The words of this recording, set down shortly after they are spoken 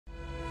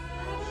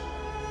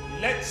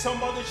Let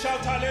somebody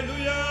shout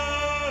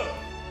hallelujah.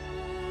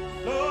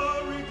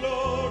 Glory,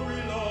 glory,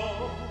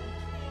 Lord.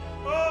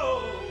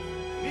 Oh,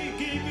 we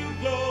give you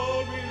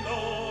glory,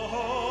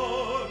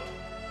 Lord.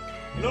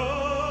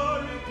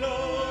 Glory,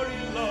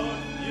 glory, Lord.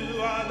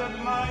 You are the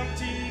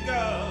mighty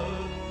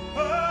God.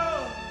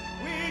 Oh,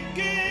 we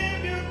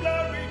give you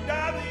glory,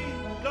 Daddy.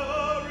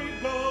 Glory,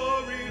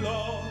 glory,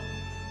 Lord.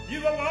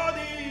 You are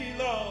worthy,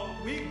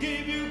 Lord. We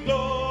give you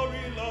glory,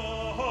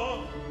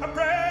 Lord. I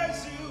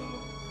praise you.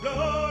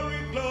 Glory,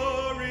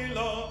 glory,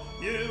 Lord.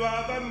 You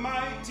are the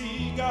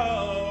mighty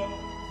God.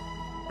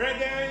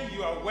 Brethren,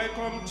 you are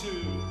welcome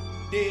to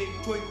day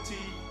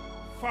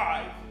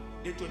 25,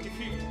 day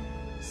 25th,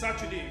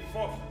 Saturday,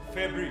 4th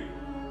February,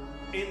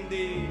 in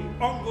the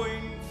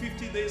ongoing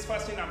 50 days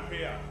fasting and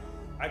prayer.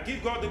 I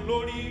give God the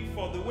glory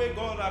for the way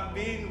God has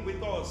been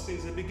with us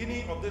since the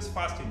beginning of this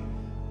fasting.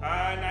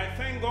 And I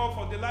thank God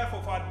for the life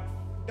of our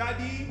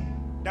Daddy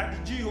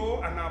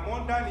Gio, and our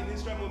mother in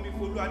Israel, Mommy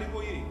Folu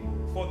Adeboye,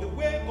 for the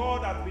way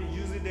God has been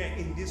using them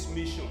in this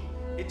mission.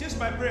 It is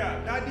my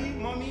prayer, Daddy,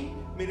 Mommy,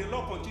 may the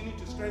Lord continue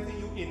to strengthen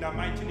you in the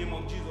mighty name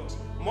of Jesus.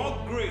 More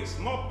grace,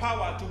 more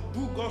power to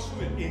do God's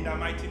will in the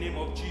mighty name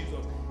of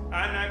Jesus.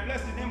 And I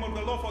bless the name of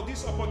the Lord for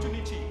this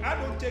opportunity. I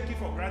don't take it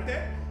for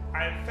granted.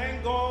 I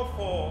thank God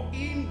for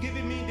Him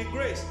giving me the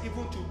grace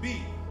even to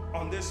be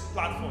on this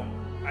platform.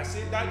 I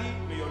say, Daddy,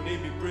 may your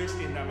name be praised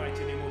in the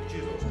mighty name of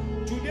Jesus.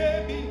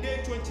 Today being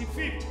day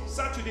 25th,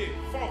 Saturday,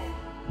 4th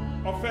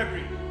of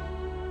February,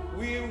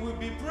 we will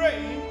be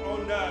praying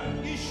on the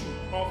issue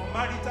of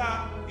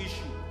marital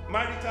issue.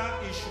 Marital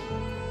issue.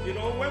 You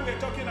know, when we're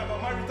talking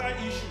about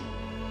marital issue,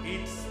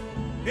 it's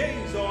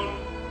based on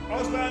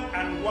husband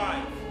and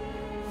wife,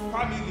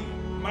 family,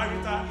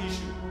 marital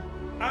issue.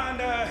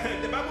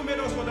 And the Bible made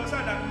us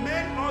understand that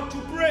men ought to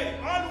pray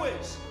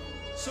always.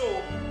 So,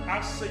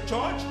 as a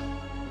church,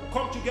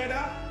 come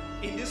together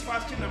in this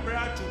fasting and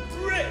prayer to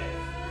pray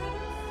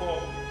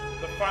for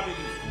the family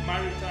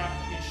marital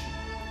issue.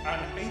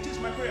 And it is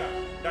my prayer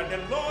that the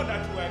Lord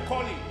that we are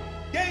calling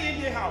day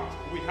in, day out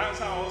will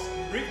answer us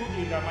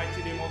in the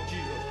mighty name of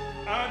Jesus.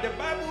 And the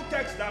Bible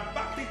text that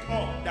back it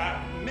up,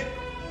 that make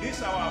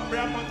this our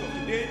prayer point of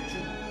today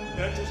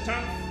to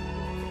stand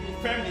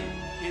firmly,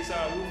 is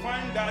we'll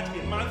find that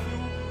in Matthew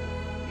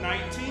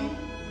 19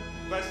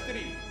 verse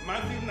 3.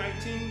 Matthew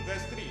 19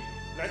 verse 3.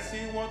 Let's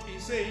see what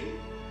he's saying.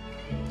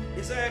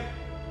 He said,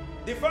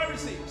 the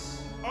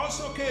Pharisees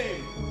also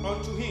came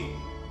unto him,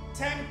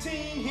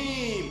 tempting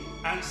him,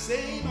 and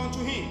saying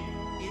unto him,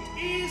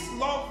 it is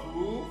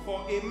lawful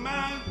for a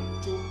man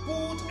to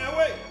put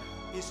away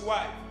his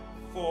wife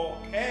for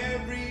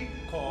every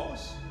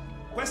cause?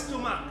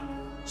 Question mark.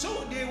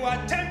 So they were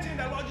tempting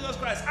the Lord Jesus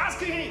Christ,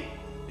 asking him,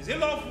 is it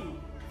lawful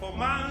for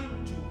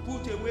man to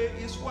put away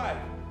his wife?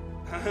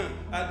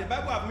 And the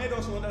Bible have made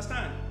us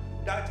understand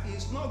that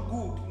is not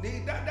good.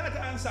 That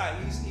answer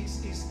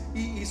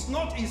is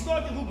not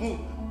even good.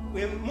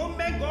 The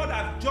moment God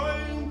has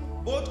joined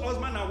both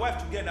husband and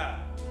wife together,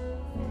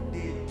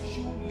 they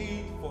should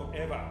live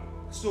forever.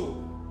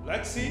 So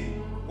let's see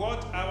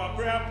what our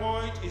prayer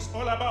point is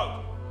all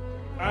about.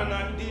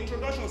 And the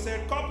introduction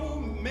said, couple,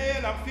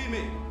 male and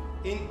female,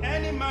 in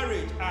any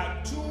marriage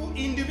are two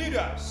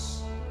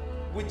individuals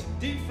with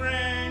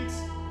different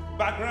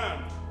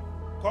background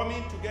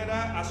coming together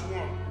as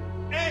one.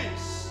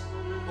 Hence,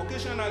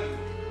 occasionally,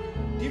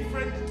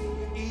 different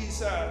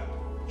is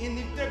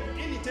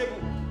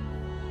inevitable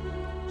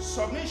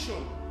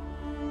submission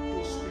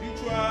to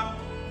spiritual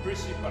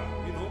principle.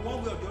 You know,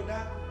 one way or the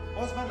other,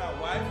 husband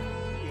and wife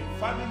in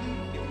family,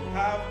 they will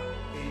have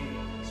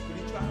a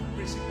spiritual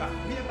principle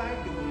whereby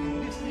they will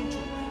be listening to,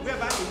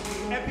 whereby it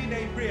will be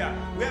everyday prayer,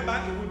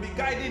 whereby it will be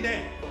guiding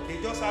them.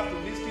 They just have to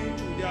listen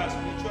to their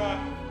spiritual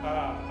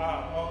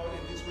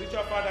the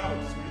spiritual father or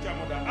the spiritual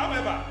mother.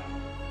 However,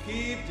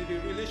 keep the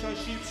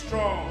relationship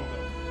strong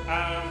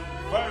and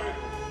very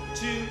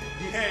till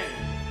the end.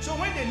 So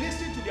when they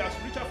listen to their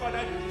spiritual father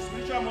and the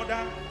spiritual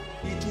mother,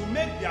 it will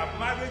make their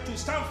marriage to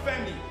stand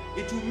firmly.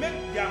 It will make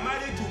their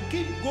marriage to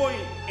keep going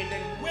in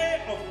the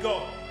way of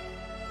God.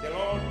 The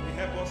Lord will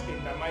help us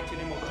in the mighty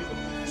name of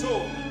Jesus.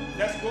 So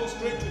let's go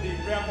straight to the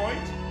prayer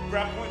point.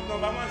 Prayer point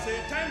number 1 says,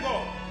 thank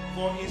God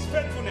for his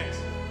faithfulness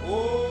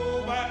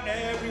over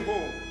every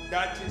home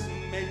that is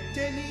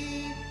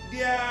maintaining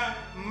their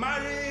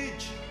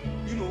marriage,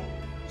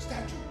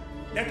 statue.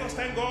 Let us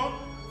thank God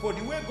for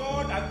the way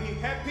God has been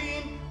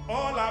helping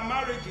all our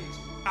marriages.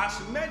 As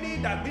many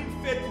that have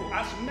been faithful,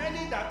 as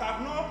many that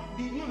have not,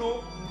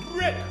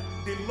 break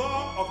the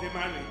law of the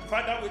marriage.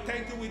 Father, we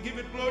thank you, we give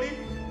it glory,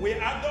 we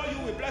adore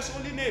you, we bless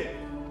your holy name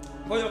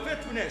for your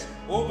faithfulness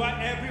over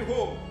every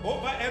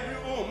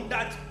home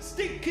that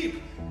still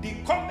keep the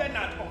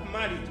covenant of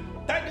marriage.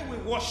 Daddy, we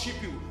worship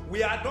you.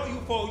 We adore you,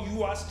 for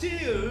you are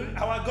still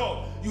our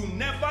God. You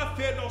never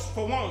failed us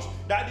for once.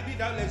 Daddy, be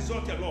thou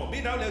exalted, Lord. Be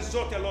thou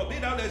exalted, Lord. Be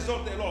thou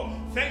exalted, Lord.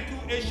 Thank you,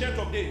 Ancient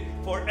of Days.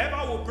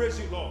 Forever will praise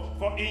you, Lord.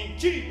 For in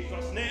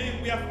Jesus'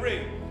 name we have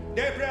prayed.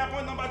 Then prayer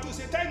point number 2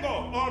 say, thank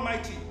God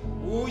Almighty,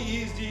 who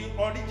is the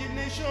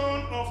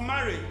origination of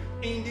marriage,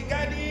 in the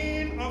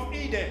guiding of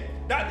Eden.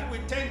 Daddy,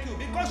 we thank you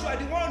because you are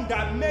the one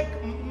that make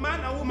man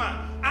and woman.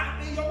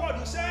 And in your word,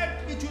 you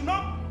said it will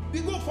not be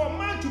good for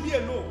man to be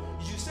alone.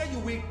 You say you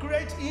will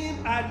create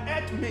him an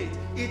earthmate.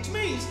 It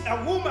means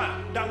a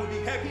woman that will be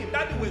helping him.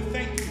 Daddy, we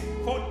thank you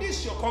for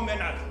this your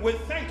covenant. We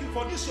thank you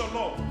for this your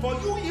love. For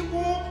you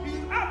even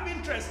you have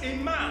interest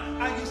in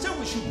man, and you say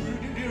we should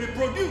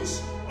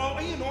reproduce or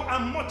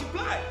and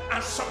multiply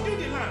and subdue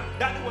the land.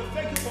 Daddy, we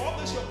thank you for all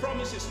this your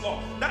promises,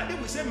 Lord. Daddy,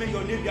 we say may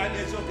your name be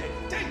exalted.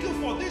 Thank you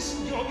for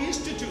this your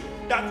institute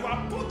that you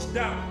have put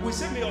down. We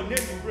say may your name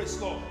be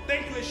praised, Lord.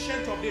 Thank you,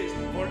 ancient of days.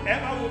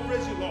 Forever we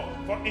praise you, Lord.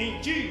 For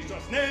in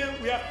Jesus'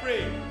 name we have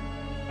prayed.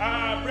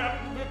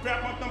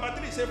 Prayer point number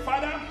 3 say,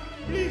 Father,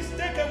 please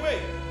take away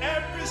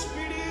every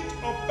spirit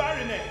of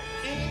barrenness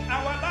in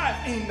our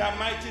life in the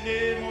mighty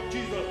name of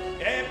Jesus.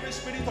 Every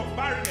spirit of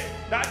barrenness,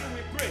 that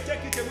we pray,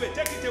 take it away,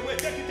 take it away,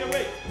 take it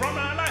away from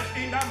our life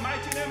in the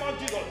mighty name of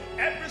Jesus.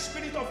 Every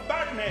spirit of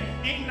barrenness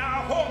in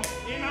our homes,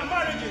 in our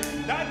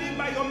marriages, that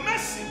by your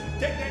mercy,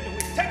 take it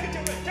away, take it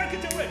away, take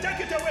it away, take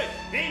it away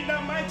in the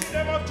mighty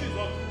name of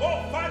Jesus.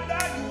 Oh Father,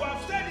 you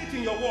have said it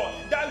in your word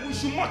that we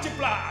should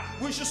multiply,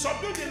 we should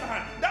subdue the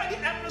land. That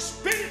every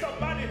spirit of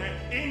barrenness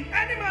in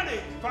any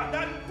marriage,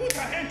 Father, put a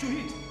hand to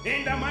it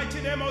in the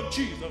mighty name of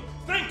Jesus.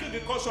 Thank you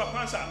because you have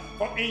answered.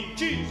 For in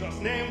Jesus'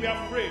 name we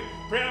have prayed.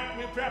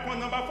 Prayer point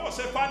number 4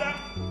 say, Father,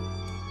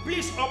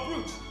 please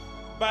uproot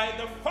by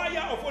the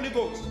fire of Holy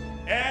Ghost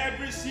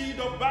every seed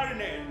of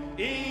barrenness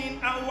in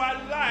our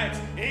lives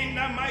in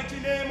the mighty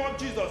name of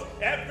Jesus.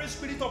 Every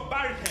spirit of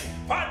barrenness,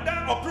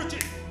 Father, uproot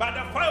it by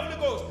the fire of the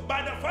Ghost,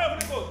 by the fire of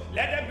the Ghost.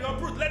 Let them be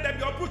uprooted, let them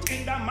be uprooted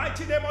in the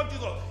mighty name of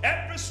Jesus.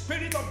 Every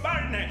spirit of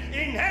barrenness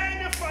in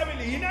any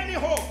family, in any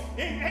home,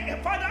 in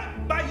any, Father,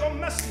 by your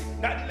mercy,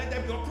 that let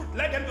them be uprooted,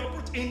 let them be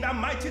uprooted in the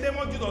mighty name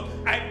of Jesus.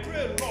 I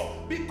pray,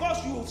 Lord,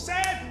 because you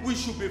said we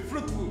should be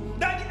fruitful,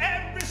 that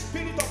every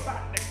spirit of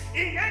barrenness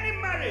in any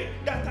marriage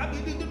that have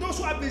been, those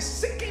who have been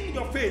seeking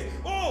your face,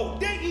 oh,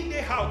 day in,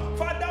 day out,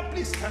 Father,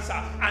 please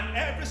answer. And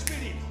every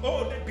spirit,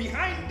 oh,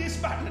 behind this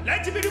battle,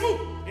 let it be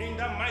removed in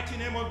the mighty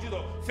name of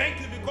Jesus.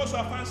 Thank you because you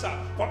have answered.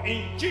 For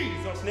in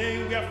Jesus'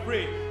 name we have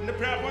prayed. In the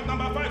prayer point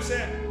number 5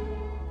 said,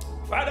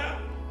 Father,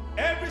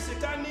 every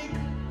satanic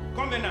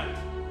covenant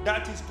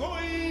that is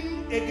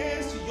going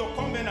against your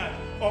covenant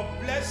of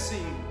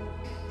blessing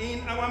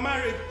in our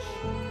marriage,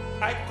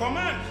 I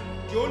command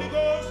the Holy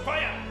Ghost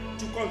fire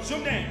to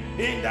consume them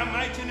in the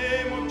mighty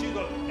name of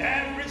Jesus.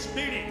 Every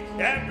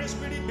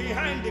spirit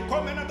behind the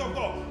covenant of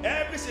God,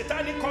 every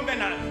satanic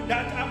covenant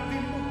that have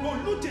been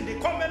polluting the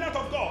covenant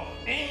of God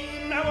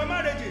in our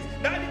marriages,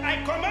 that I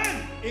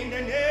command in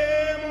the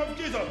name of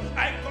Jesus.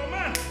 I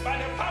command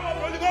by the power of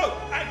the Holy Ghost.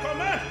 I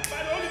command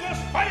by the Holy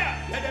Ghost fire.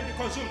 Let them be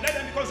consumed. Let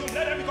them be consumed.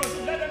 Let them be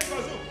consumed. Let them be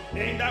consumed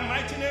in the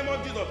mighty name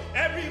of Jesus.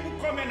 Every evil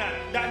covenant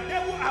that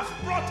devil has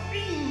brought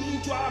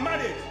into our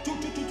marriage to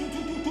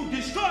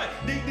destroy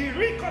the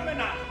real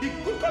covenant, the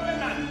good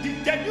covenant, the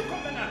new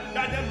covenant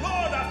that the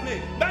Lord has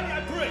made. Then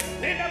I pray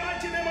in the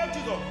mighty name of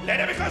Jesus. Let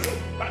them be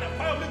consumed by the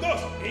fire of the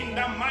Ghost in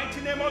the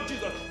mighty name of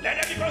Jesus. Let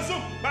them be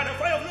consumed by the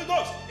fire of the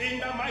Ghost in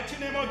the mighty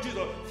name of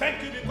Jesus.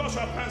 Thank you because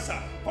you have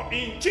answered. For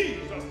in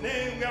Jesus'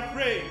 name we are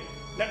praying.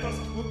 Let us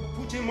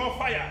put in more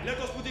fire. Let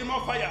us put in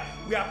more fire.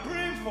 We are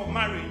praying for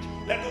marriage.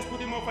 Let us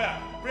put in more fire.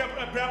 Prayer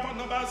point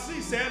number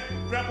 6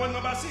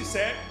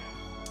 said,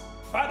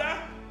 Father,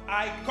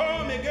 I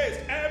come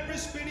against every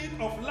spirit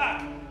of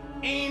lack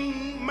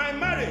in my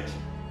marriage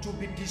to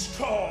be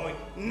destroyed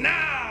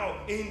now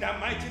in the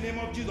mighty name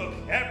of Jesus.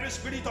 Every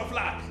spirit of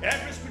lack,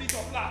 every spirit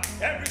of lack,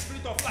 every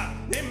spirit of lack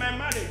in my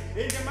marriage,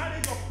 in the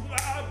marriage of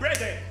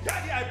brethren,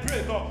 Daddy, I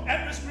pray, Lord,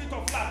 every spirit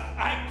of lack,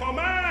 I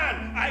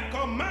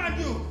command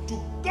you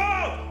to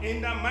go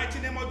in the mighty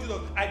name of Jesus.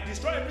 I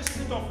destroy every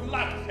spirit of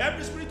lack,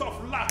 every spirit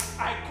of lack,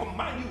 I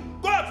command you,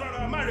 God,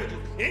 from our marriages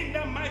in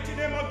the mighty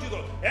name of Jesus.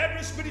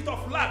 Every spirit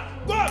of lack,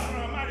 God, from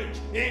our marriage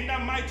in the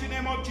mighty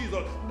name of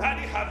Jesus.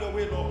 Daddy, have your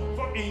way, Lord.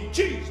 For in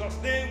Jesus'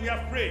 name we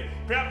have prayed.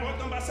 Prayer point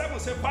number 7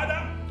 say,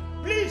 Father,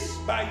 please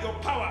by your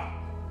power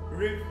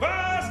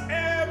reverse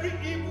every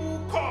evil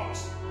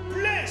curse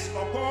placed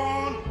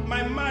upon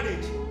my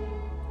marriage.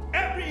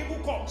 Every evil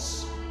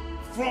curse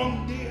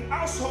from the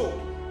household,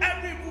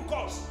 every evil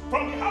curse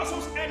from the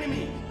household's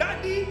enemy,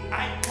 Daddy,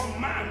 I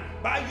command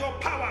by your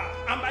power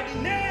and by the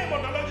name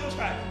of the Lord Jesus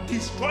Christ,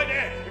 destroy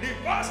them,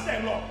 reverse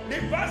them, Lord,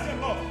 reverse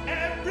them, Lord.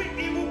 Every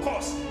evil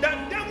curse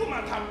that devil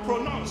might have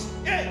pronounced,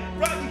 the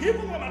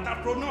evil one might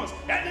have pronounced,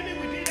 enemy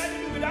within,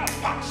 enemy without,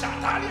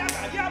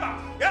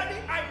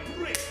 I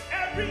pray,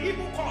 every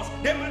evil curse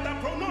they might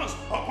have pronounced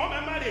upon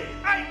my marriage,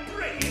 I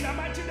pray in the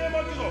mighty name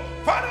of Jesus,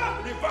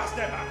 Father, reverse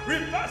them,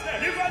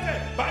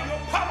 by your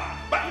power,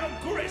 by your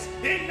grace,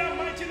 in the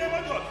mighty name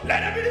of Jesus. Let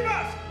them be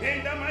reversed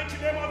in the mighty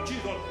name of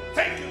Jesus.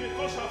 Thank you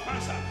because of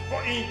answer.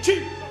 For in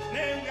Jesus'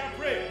 name we are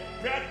praying.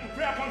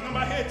 Prayer point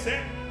number 8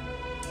 say,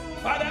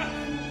 Father,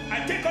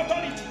 I take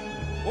authority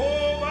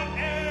over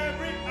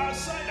every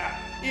outsider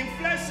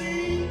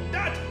influencing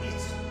that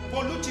is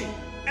polluting.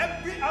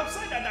 Every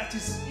outsider that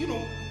is,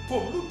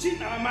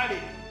 polluting our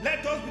marriage.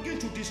 Let us begin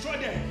to destroy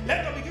them.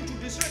 Let us begin to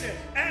destroy them.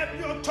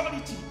 Every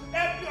authority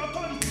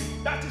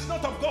that is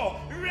not of God,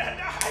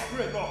 I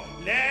pray, Lord,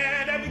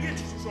 let them begin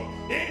to destroy.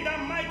 In the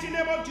mighty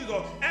name of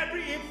Jesus,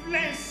 every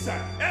influence of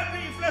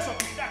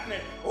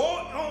darkness,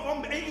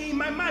 in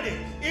my marriage,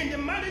 in the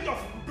marriage of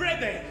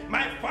brethren,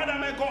 my Father,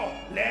 my God,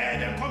 let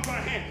them come to our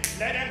hand.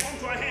 Let them come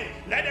to our hand.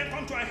 Let them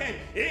come to our hand.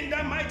 In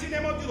the mighty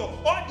name of Jesus,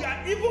 all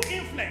their evil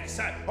influence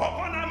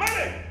upon our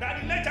marriage,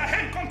 that let our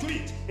hand come to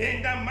it.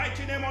 In the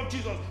mighty name of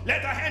Jesus,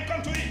 let our hand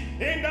come to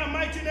it. In the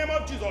mighty name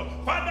of Jesus,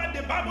 Father,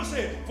 the Bible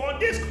says, for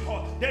this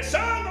cause the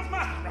Son of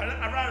Man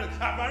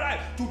have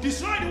arrived to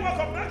destroy the work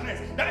of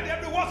darkness, that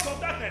every works of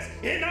darkness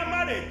in our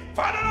marriage,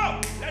 Father,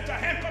 Lord, let our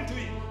hand come to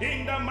it.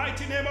 In the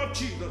mighty name of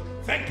Jesus,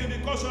 thank you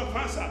because you have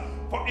answered.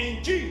 For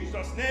in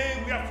Jesus'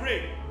 name we are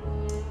praying.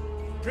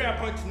 Prayer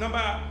point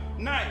number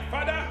 9.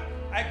 Father,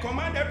 I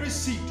command every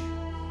seed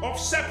of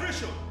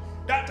separation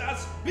that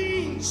has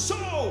been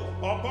sown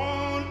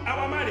upon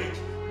our marriage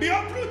be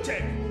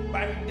uprooted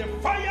by the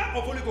fire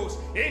of Holy Ghost.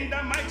 In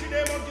the mighty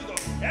name of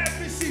Jesus,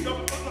 every seed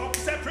of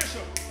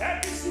separation,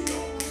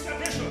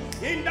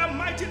 in the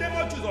mighty name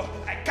of Jesus,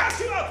 I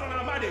cast you out from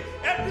our marriage.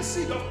 Every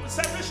seed of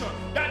separation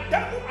that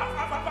devil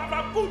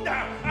have put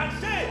down and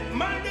say,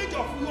 marriage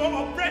of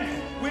your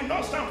brethren will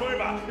not stand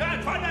forever.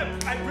 Father,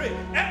 I pray,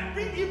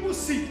 every evil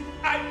seed,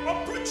 I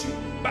uproot you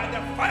by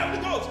the fire of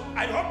the Ghost.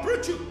 I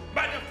uproot you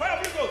by the fire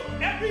of the Ghost.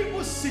 Every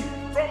evil seed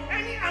from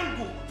any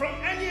angle, from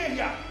any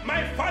area,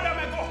 my Father,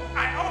 my God,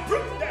 I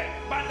uproot them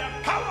by the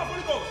power of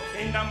the Ghost.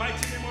 In the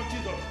mighty name of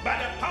Jesus, by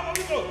the power of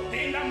the Ghost.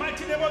 In the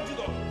mighty name of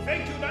Jesus.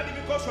 Thank you, Daddy,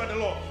 because you are the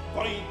Lord.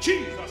 For in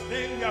Jesus'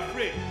 name we are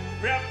praying.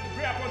 Prayer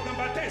point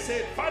number 10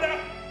 says, Father,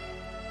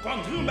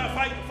 consume by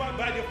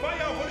the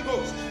fire of Holy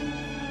Ghost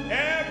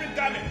every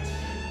garment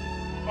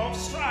of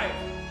strife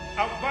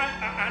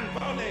and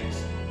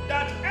violence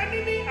that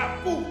enemy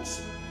have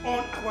put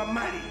on our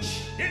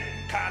marriage. In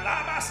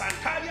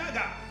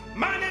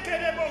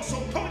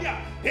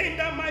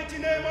the mighty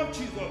name of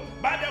Jesus,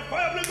 by the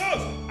fire of the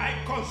Ghost, I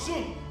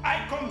consume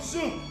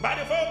by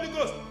the fire of the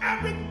Ghost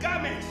every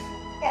garment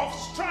of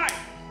strife,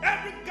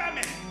 every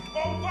garment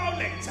of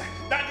violence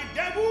that the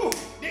devil,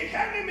 the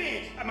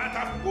enemy might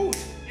have put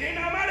in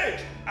our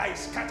marriage. I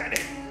scatter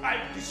them, I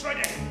destroy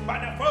them by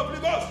the fire of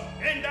the Ghost.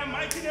 In the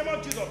mighty name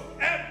of Jesus,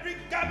 every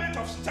garment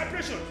of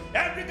separation,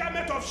 every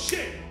garment of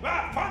shame,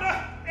 Father,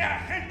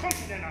 hand come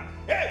to them now.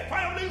 Hey,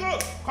 fire of the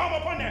Ghost, come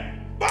upon them.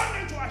 Burn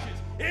them to ashes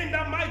in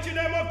the mighty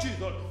name of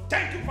Jesus.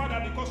 Thank you,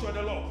 Father, because you are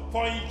the Lord.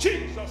 For in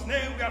Jesus'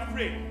 name we are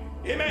free.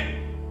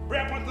 Amen.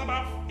 Prayer point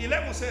number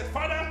 11 says,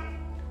 Father,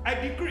 I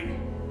decree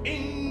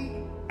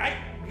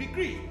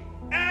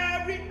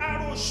every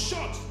arrow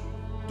shot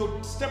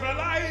to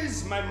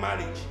stabilize my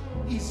marriage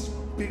is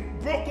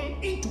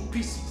broken into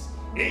pieces.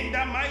 In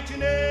the mighty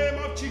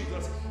name of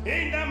Jesus.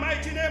 In the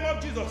mighty name of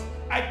Jesus,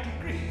 I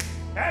decree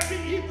every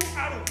evil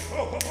arrow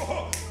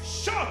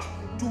shot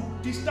to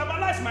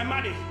destabilize my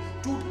marriage,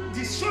 to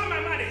destroy my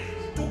marriage,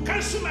 to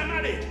cancel my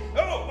marriage,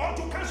 or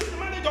to cancel the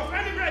marriage of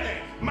any brethren.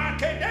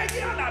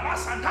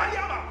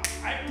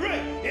 I pray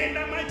in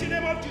the mighty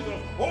name of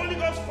Jesus, Holy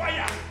Ghost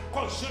fire,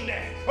 consume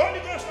them. Holy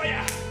Ghost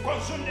fire,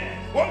 consume them.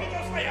 Holy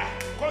Ghost fire,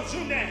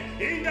 consume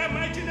them. In the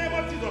mighty name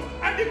of Jesus,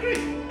 I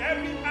decree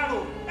every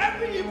arrow,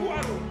 every evil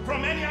arrow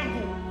from any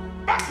angle,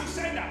 back to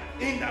sender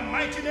in the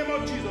mighty name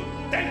of Jesus.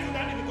 Thank you,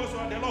 Daddy, because you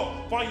are the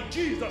Lord. For in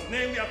Jesus'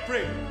 name we are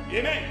praying.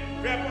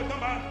 Amen. Prayer point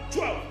number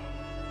 12.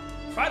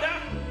 Father,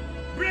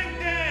 break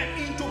them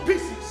into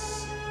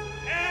pieces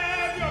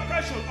every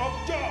oppression of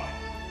joy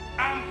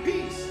and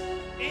peace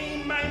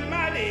in my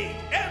marriage.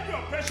 Every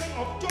oppression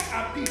of joy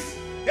and peace.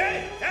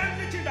 Hey,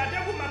 everything that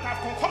devil might have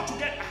conquered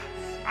together.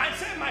 I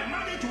say my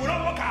marriage will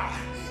not work out.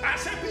 I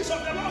say peace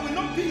of the Lord will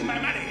not be in my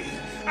marriage.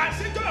 I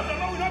say joy of the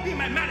Lord will not be in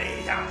my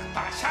marriage.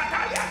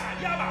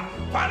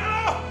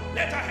 Father,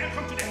 let our hand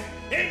come to them.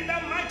 In the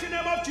mighty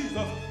name of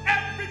Jesus,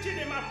 everything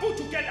they might put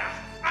together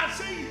and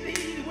say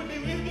it will be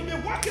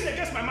working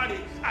against my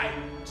marriage, I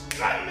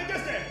strive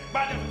against them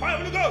by the fire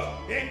of the Ghost.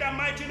 In the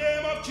mighty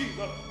name of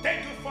Jesus.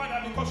 Thank you,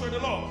 Father, because you're the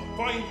Lord.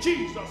 For in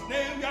Jesus'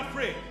 name we are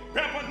praying.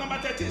 Prayer point number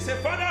 13 say,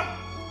 Father,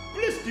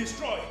 please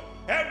destroy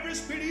every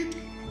spirit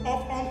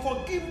of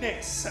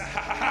unforgiveness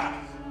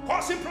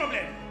causing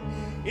problem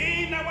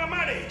in our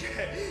marriage.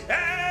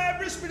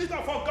 Every spirit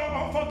of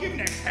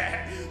unforgiveness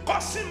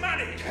causing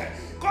marriage,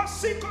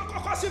 causing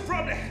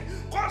problem,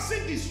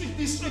 causing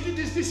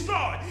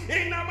destroy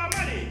in our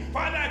marriage.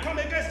 Father, I come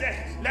against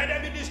them. Let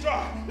them be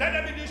destroyed. Let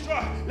them be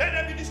destroyed. Let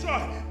them be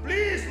destroyed.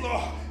 Please,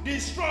 Lord,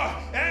 destroy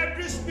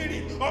every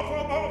spirit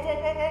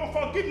of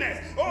forgiveness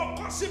or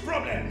causing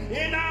problem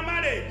in our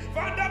marriage.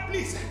 Father,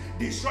 please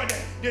destroy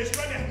them.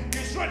 Destroy them.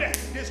 Destroy them.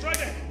 Destroy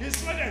them.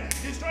 Destroy them.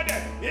 Destroy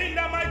them. In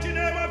the mighty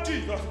name of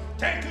Jesus.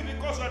 Thank you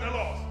because you are the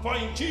Lord. For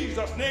in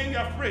Jesus' name we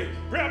are free.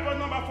 Prayer point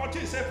number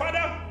 14 say,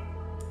 Father,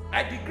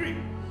 I decree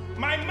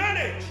My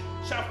marriage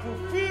shall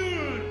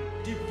fulfill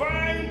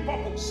divine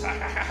purpose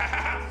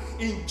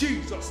in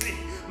Jesus' name.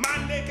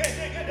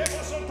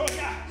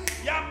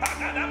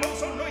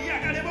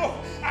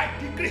 I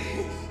decree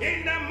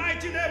in the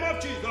mighty name of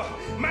Jesus,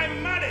 my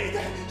marriage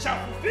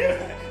shall fulfill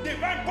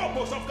divine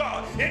purpose of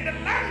God in the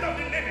land of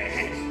the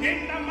living.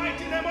 In the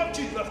mighty name of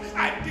Jesus,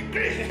 I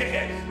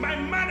decree my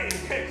marriage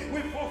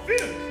will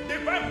fulfill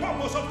divine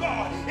purpose of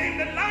God in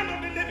the land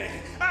of the living.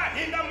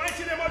 In the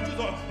mighty name of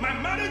Jesus, my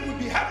marriage will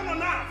be heaven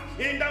on earth.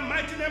 In the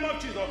mighty name of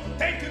Jesus,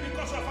 thank you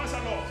because of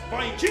answer, Lord.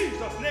 For in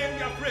Jesus' name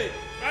we are praying.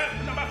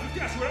 Number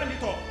 15, as we run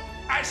it up,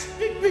 I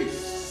speak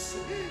peace,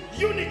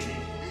 unity,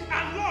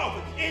 and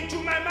love into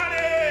my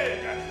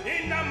marriage.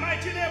 In the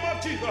mighty name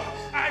of Jesus,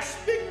 I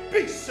speak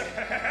peace,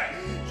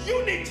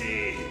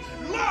 unity,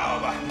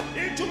 love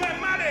into my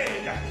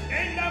marriage.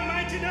 In the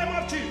mighty name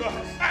of Jesus,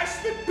 I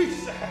speak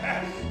peace,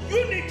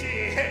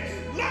 unity,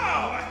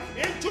 love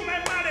into my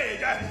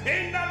marriage.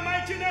 In the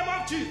mighty name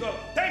of Jesus,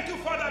 thank you,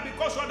 Father,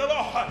 because you are the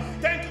Lord.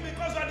 Thank you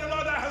because you are the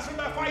Lord that has been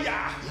by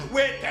fire.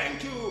 We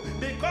thank you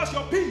because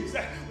your peace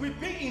will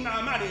be in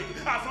our marriage.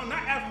 As on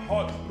that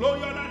effort,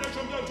 glory and honor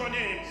shall be unto your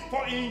name.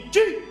 For in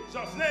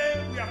Jesus'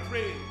 name we are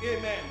praying.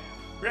 Amen.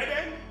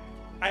 Brethren,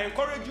 I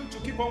encourage you to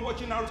keep on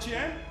watching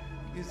RCN.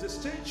 It's the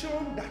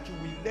station that you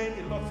will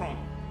learn a lot from.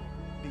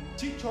 They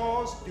teach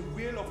us the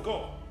will of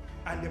God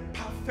and the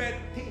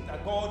perfect thing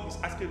that God is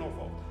asking of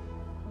us.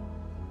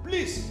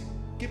 Please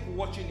keep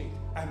watching it,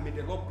 and may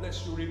the Lord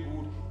bless you really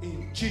good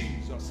in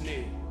Jesus'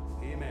 name.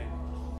 Amen.